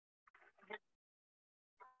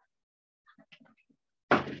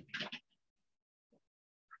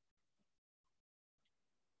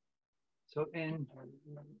So in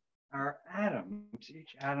our atoms,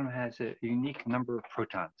 each atom has a unique number of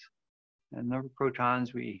protons. And the number of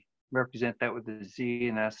protons, we represent that with a Z,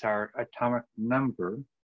 and that's our atomic number.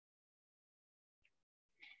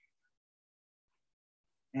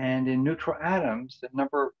 And in neutral atoms, the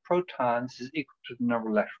number of protons is equal to the number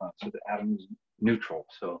of electrons. So the atom is neutral.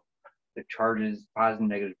 So the charges, positive and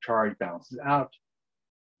negative charge balances out,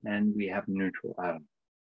 and we have a neutral atom.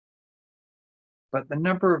 But the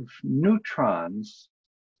number of neutrons,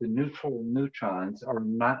 the neutral neutrons, are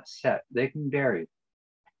not set. They can vary.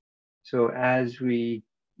 So as we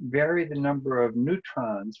vary the number of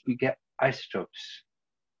neutrons, we get isotopes.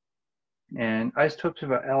 And isotopes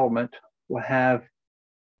of an element will have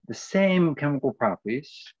the same chemical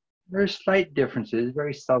properties, very slight differences,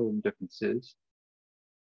 very subtle differences.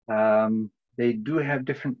 They do have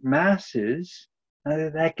different masses,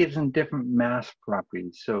 and that gives them different mass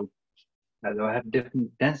properties. So they'll have different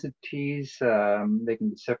densities. They can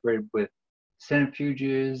be separated with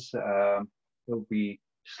centrifuges. They'll be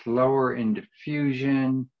slower in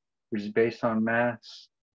diffusion, which is based on mass.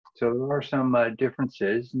 So there are some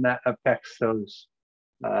differences, and that affects those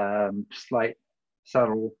slight,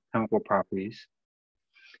 subtle chemical properties.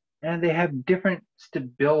 And they have different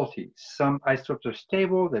stabilities. Some isotopes are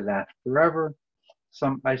stable, they last forever.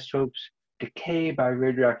 Some isotopes decay by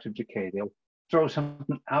radioactive decay. They'll throw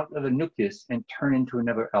something out of the nucleus and turn into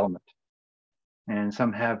another element. And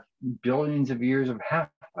some have billions of years of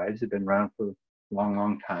half-lives, they've been around for a long,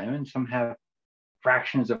 long time, and some have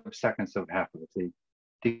fractions of seconds of half-life. They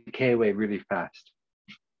decay away really fast.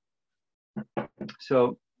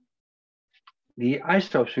 So the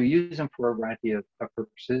isotopes, we use them for a variety of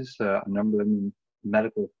purposes, a number of them in the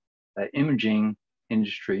medical imaging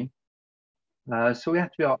industry. So we have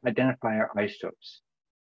to be able to identify our isotopes.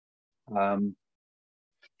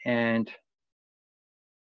 And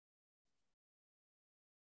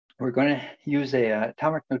we're going to use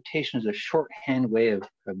atomic notation as a shorthand way of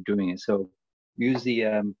doing it. So use the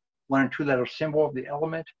 1 and 2 letter symbol of the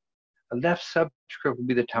element. A left subscript will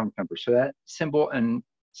be the atomic number. So that symbol and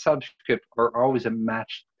subscript are always a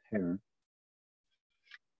matched pair.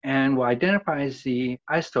 And what identifies the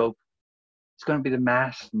isotope is going to be the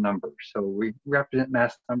mass number. So we represent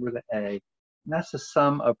mass number, the A, and that's the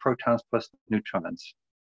sum of protons plus neutrons.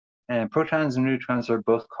 And protons and neutrons are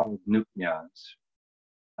both called nucleons.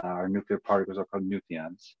 Our nuclear particles are called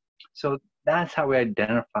nucleons. So that's how we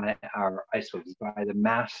identify our isotopes, by the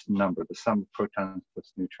mass number, the sum of protons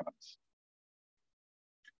plus neutrons.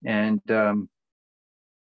 And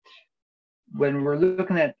when we're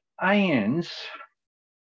looking at ions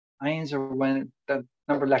are when the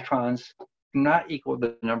number of electrons do not equal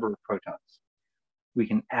the number of protons. We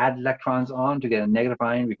can add electrons on to get a negative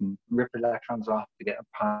ion. We can rip electrons off to get a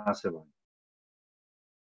positive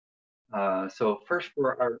ion. So first,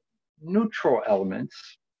 for our neutral elements,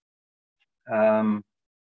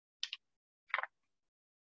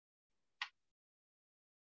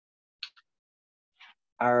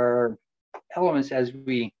 our elements as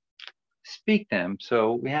we speak them.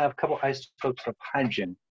 So we have a couple isotopes of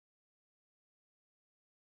hydrogen.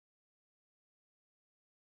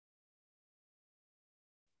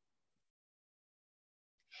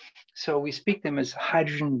 So we speak them as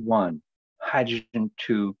hydrogen 1, hydrogen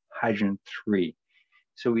 2, hydrogen 3.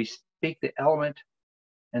 So we speak the element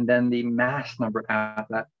and then the mass number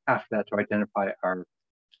after that to identify our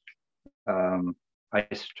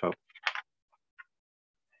isotope.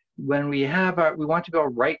 When we have we want to be able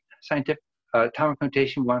to write scientific atomic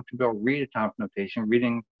notation, we want to be able to read atomic notation.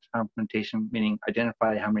 Reading atomic notation meaning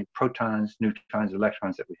identify how many protons, neutrons,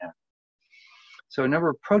 electrons that we have. So a number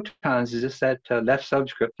of protons is just that left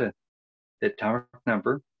subscript, the atomic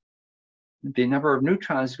number. The number of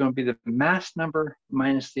neutrons is going to be the mass number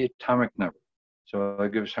minus the atomic number. So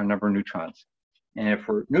that gives us our number of neutrons. And if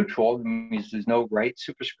we're neutral, it means there's no right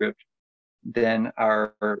superscript, then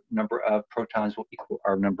our number of protons will equal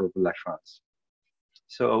our number of electrons.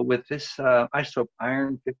 So with this isotope,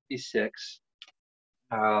 iron 56,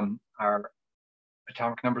 our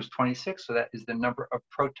atomic number is 26, so that is the number of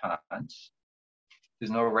protons. There's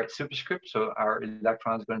no right superscript, so our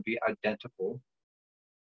electrons are going to be identical.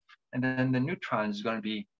 And then the neutrons is going to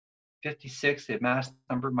be 56, the mass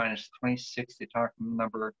number, minus 26, the atomic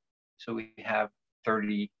number. So we have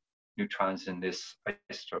 30 neutrons in this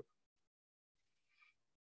isotope.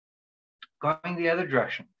 Going the other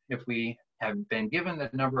direction, if we have been given the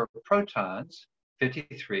number of protons,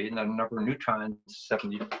 53, and the number of neutrons,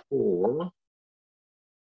 74.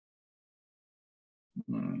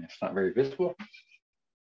 It's not very visible.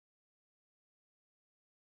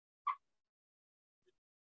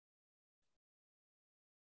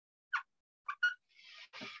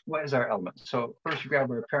 what is our element? So first we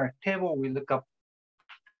grab our periodic table, we look up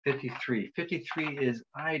 53. 53 is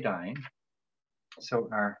iodine. So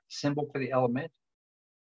our symbol for the element,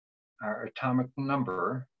 our atomic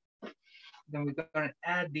number. Then we're going to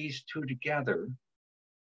add these two together,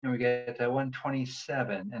 and we get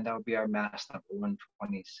 127, and that would be our mass number,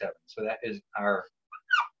 127. So that is our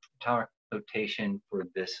atomic notation for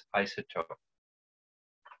this isotope.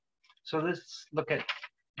 So let's look at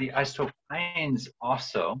the isotope ions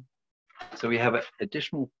also. So we have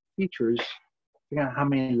additional features, figuring out how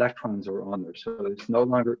many electrons are on there. So it's no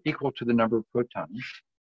longer equal to the number of protons.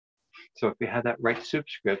 So if we have that right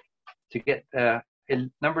superscript, to get a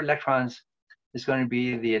number of electrons is going to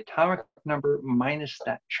be the atomic number minus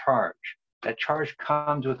that charge. That charge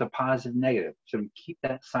comes with a positive negative, so we keep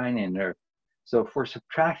that sign in there. So if we're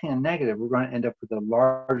subtracting a negative, we're going to end up with a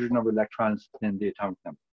larger number of electrons than the atomic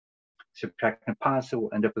number. Subtracting a positive,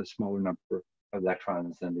 we'll end up with a smaller number of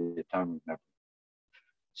electrons than the atomic number.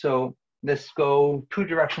 So let's go two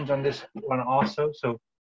directions on this one also. So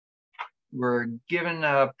we're given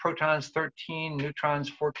protons 13, neutrons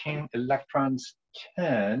 14, electrons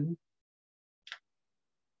 10.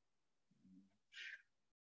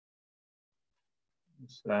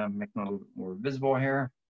 Let's make them a little bit more visible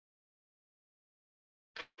here.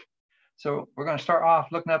 So we're going to start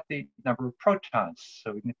off looking up the number of protons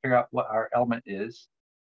so we can figure out what our element is.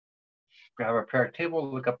 Grab our periodic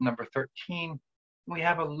table, look up number 13. We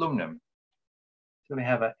have aluminum. So we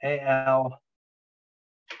have an Al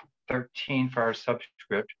 13 for our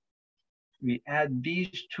subscript. We add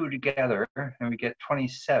these two together and we get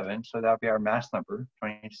 27. So that'll be our mass number,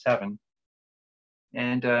 27.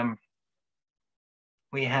 And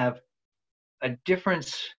we have a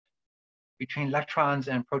difference between electrons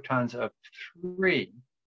and protons of 3.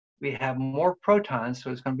 We have more protons, so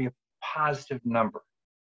it's going to be a positive number.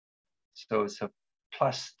 So it's a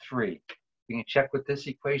 +3. You can check with this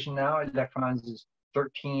equation now. Electrons is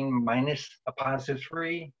 13 minus a positive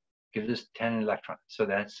 3 gives us 10 electrons. So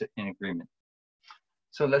that's in agreement.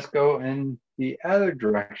 So let's go in the other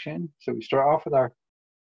direction. So we start off with our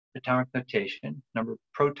atomic notation. Number of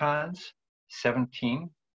protons, 17.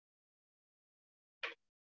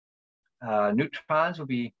 Neutrons will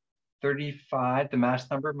be 35, the mass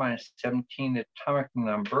number, minus 17, the atomic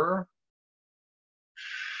number.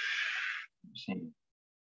 Let's see.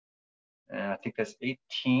 And I think that's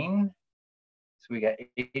 18. So we got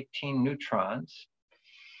 18 neutrons.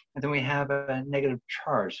 And then we have a negative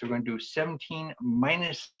charge. So we're going to do 17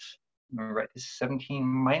 minus, remember, right, this is 17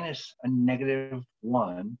 minus a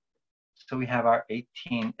 -1. So we have our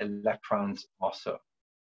 18 electrons also.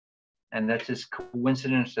 And that's just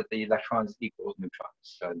coincidence that the electrons equal neutrons.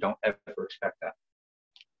 So don't ever expect that.